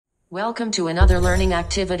Welcome to another learning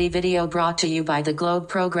activity video brought to you by the Globe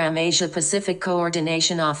Program Asia Pacific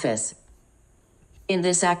Coordination Office. In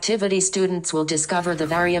this activity, students will discover the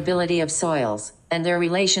variability of soils and their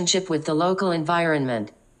relationship with the local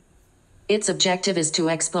environment. Its objective is to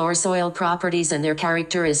explore soil properties and their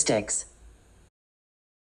characteristics.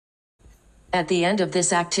 At the end of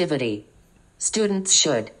this activity, students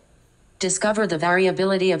should discover the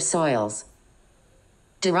variability of soils,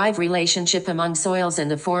 derive relationship among soils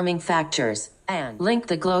and the forming factors, and link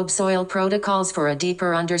the Globe soil protocols for a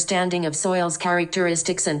deeper understanding of soils'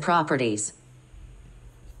 characteristics and properties.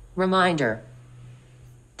 Reminder: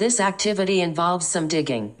 this activity involves some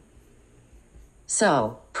digging.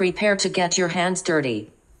 So, prepare to get your hands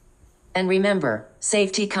dirty. And remember,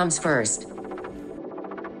 safety comes first.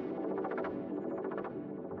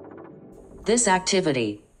 This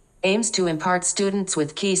activity aims to impart students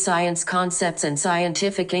with key science concepts and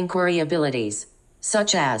scientific inquiry abilities,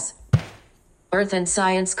 such as earth and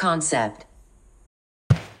science concept,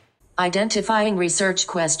 identifying research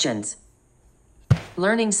questions,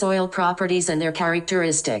 learning soil properties and their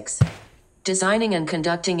characteristics, designing and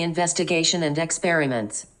conducting investigation and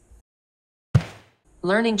experiments,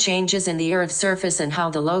 learning changes in the Earth's surface and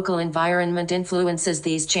how the local environment influences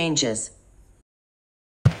these changes,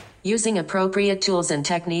 using appropriate tools and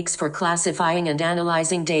techniques for classifying and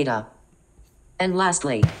analyzing data, and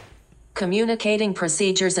lastly, communicating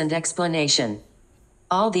procedures and explanation.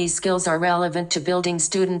 All these skills are relevant to building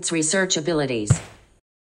students' research abilities.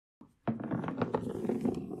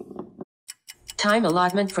 Time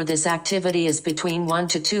allotment for this activity is between 1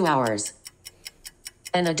 to 2 hours.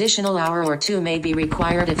 An additional hour or two may be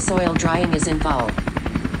required if soil drying is involved.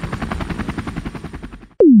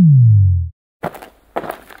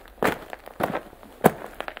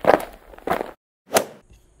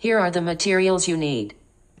 Here are the materials you need.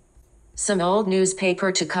 Some old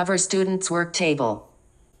newspaper to cover students' work table.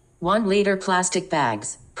 1 liter plastic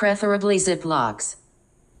bags, preferably Ziplocs.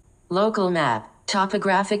 Local map,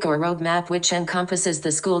 topographic or road map which encompasses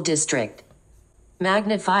the school district.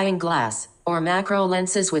 Magnifying glass, or macro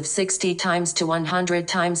lenses with 60 times to 100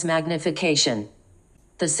 times magnification.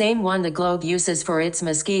 The same one the Globe uses for its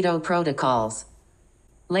mosquito protocols.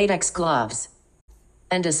 Latex gloves.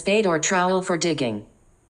 And a spade or trowel for digging.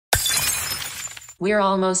 We're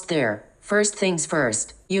almost there. First things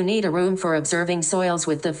first, you need a room for observing soils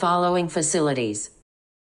with the following facilities.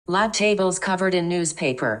 Lab tables covered in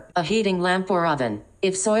newspaper, a heating lamp or oven,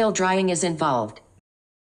 if soil drying is involved.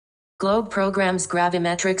 Globe Program's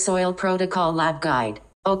Gravimetric Soil Protocol Lab Guide.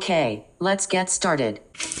 Okay, let's get started.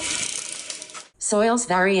 Soils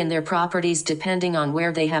vary in their properties depending on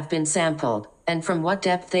where they have been sampled, and from what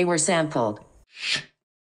depth they were sampled.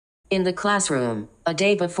 In the classroom, a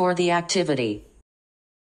day before the activity,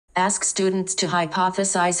 ask students to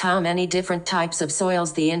hypothesize how many different types of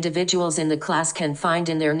soils the individuals in the class can find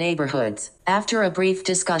in their neighborhoods. After a brief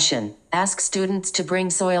discussion, ask students to bring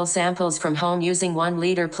soil samples from home using 1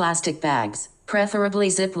 liter plastic bags, preferably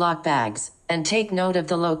Ziploc bags, and take note of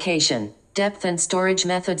the location, depth and storage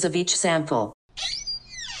methods of each sample.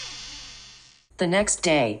 The next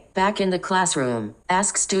day, back in the classroom,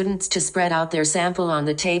 ask students to spread out their sample on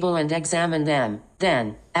the table and examine them.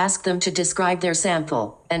 Then, ask them to describe their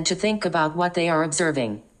sample, and to think about what they are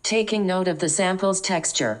observing, taking note of the sample's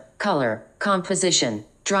texture, color, composition,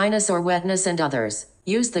 dryness or wetness and others.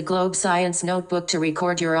 Use the Globe Science Notebook to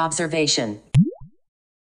record your observation.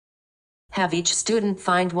 Have each student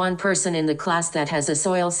find one person in the class that has a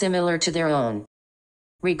soil similar to their own.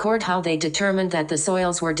 Record how they determined that the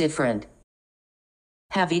soils were different.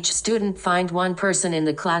 Have each student find one person in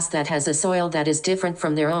the class that has a soil that is different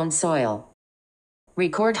from their own soil.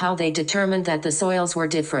 Record how they determined that the soils were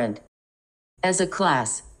different. As a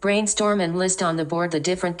class, brainstorm and list on the board the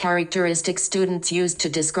different characteristics students used to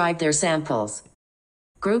describe their samples.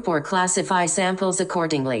 Group or classify samples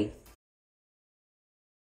accordingly.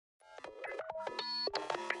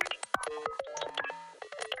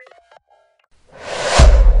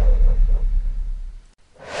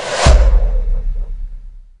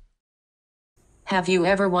 Have you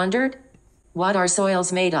ever wondered? What are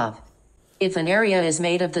soils made of? If an area is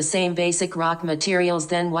made of the same basic rock materials,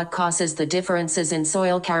 then what causes the differences in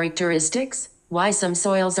soil characteristics? Why some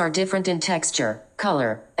soils are different in texture,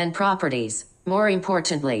 color, and properties? More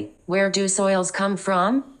importantly, where do soils come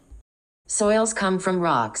from? Soils come from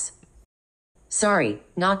rocks. Sorry,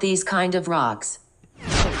 not these kind of rocks.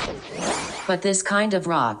 But this kind of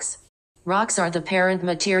rocks. Rocks are the parent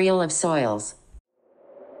material of soils.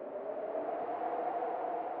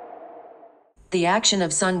 The action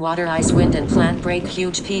of sun, water, ice, wind, and plant break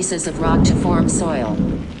huge pieces of rock to form soil.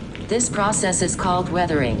 This process is called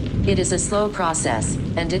weathering. It is a slow process,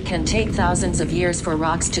 and it can take thousands of years for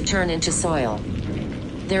rocks to turn into soil.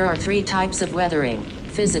 There are 3 types of weathering: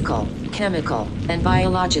 physical, chemical, and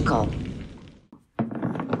biological.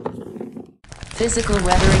 Physical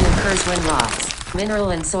weathering occurs when rocks,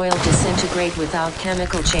 mineral and soil disintegrate without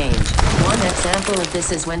chemical change. One example of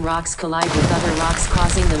this is when rocks collide with other rocks,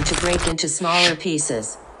 causing them to break into smaller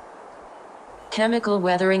pieces. Chemical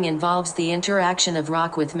weathering involves the interaction of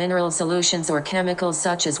rock with mineral solutions or chemicals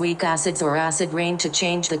such as weak acids or acid rain to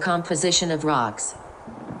change the composition of rocks.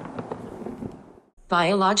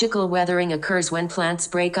 Biological weathering occurs when plants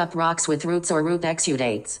break up rocks with roots or root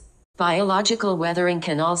exudates. Biological weathering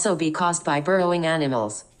can also be caused by burrowing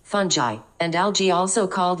animals, fungi, and algae, also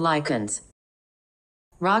called lichens.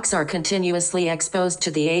 Rocks are continuously exposed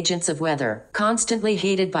to the agents of weather, constantly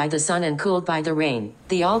heated by the sun and cooled by the rain.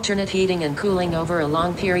 The alternate heating and cooling over a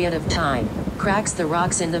long period of time cracks the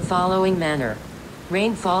rocks in the following manner.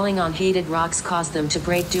 Rain falling on heated rocks causes them to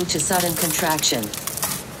break due to sudden contraction.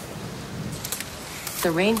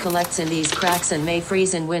 The rain collects in these cracks and may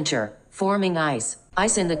freeze in winter, forming ice.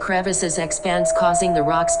 Ice in the crevices expands, causing the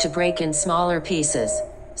rocks to break in smaller pieces.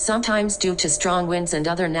 Sometimes due to strong winds and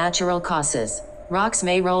other natural causes, rocks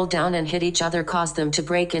may roll down and hit each other, cause them to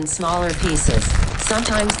break in smaller pieces.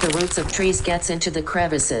 Sometimes the roots of trees gets into the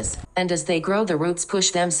crevices, and as they grow the roots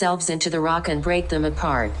push themselves into the rock and break them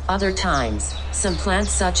apart. Other times, some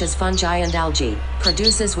plants such as fungi and algae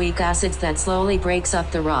produces weak acids that slowly breaks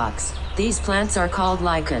up the rocks. These plants are called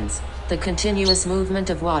lichens. The continuous movement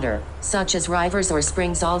of water, such as rivers or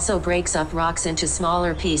springs, also breaks up rocks into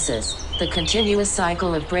smaller pieces. The continuous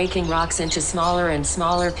cycle of breaking rocks into smaller and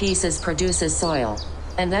smaller pieces produces soil.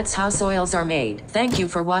 And that's how soils are made. Thank you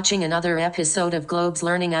for watching another episode of Globe's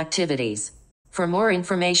learning activities. For more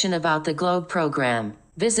information about the Globe program,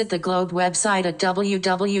 visit the Globe website at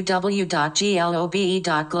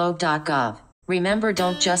www.globe.gov. Remember,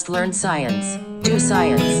 don't just learn science, do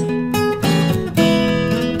science.